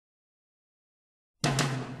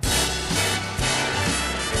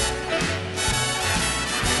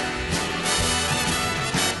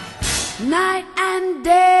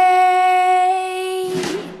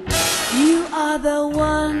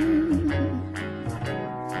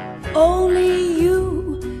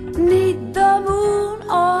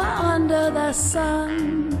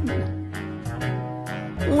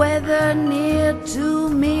whether near to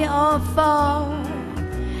me or far.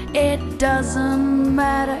 It doesn't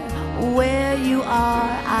matter where you are,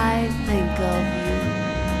 I think of you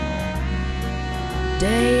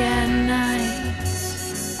day and night,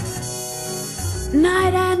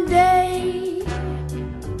 night and day.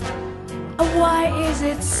 Why is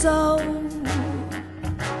it so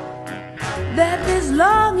that this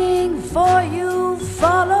longing for you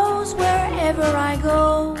follows wherever I go?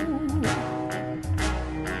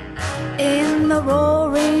 In the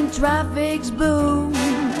roaring traffic's boom,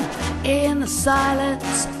 in the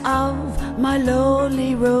silence of my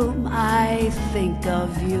lonely room, I think of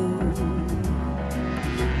you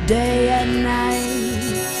day and night,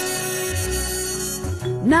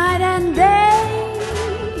 night and day.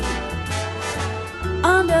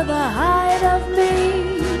 Under the hide of me,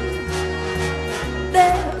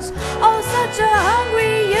 there's oh such a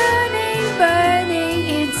hungry yearning burning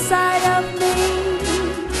inside of me.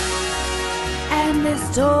 And this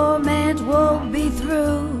torment won't be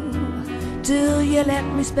through till you let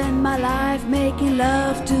me spend my life making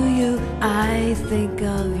love to you. I think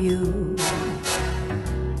of you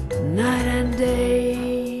night and day.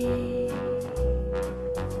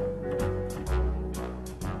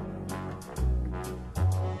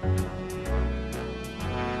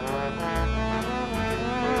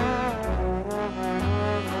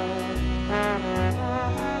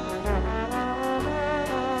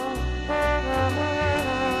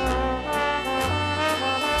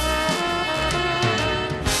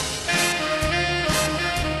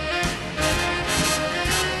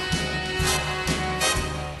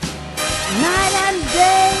 Night and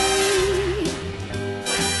day,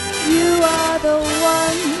 you are the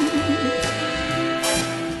one.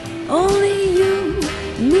 Only you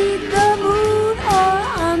need the moon or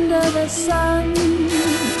under the sun.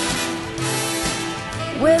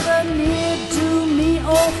 Whether near to me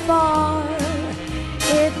or far,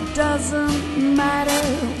 it doesn't matter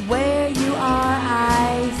where you are,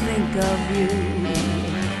 I think of you.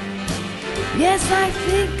 Yes, I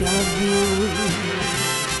think of you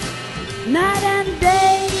night and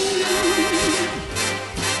day.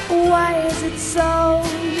 Why is it so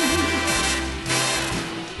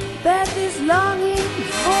that this longing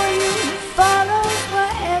for you follows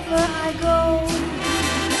wherever I go?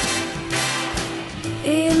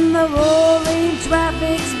 In the roaring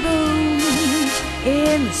traffic's boom,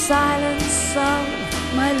 in the silence of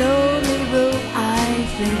my lonely room, I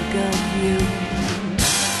think of you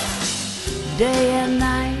day and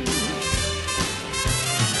night,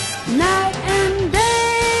 night and day.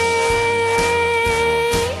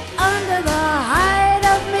 Under the hide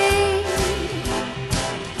of me,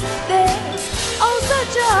 there's oh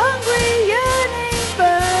such a hungry yearning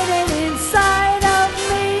burning inside of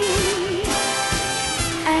me.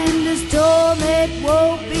 And this torment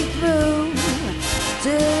won't be through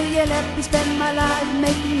till you let me spend my life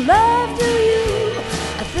making love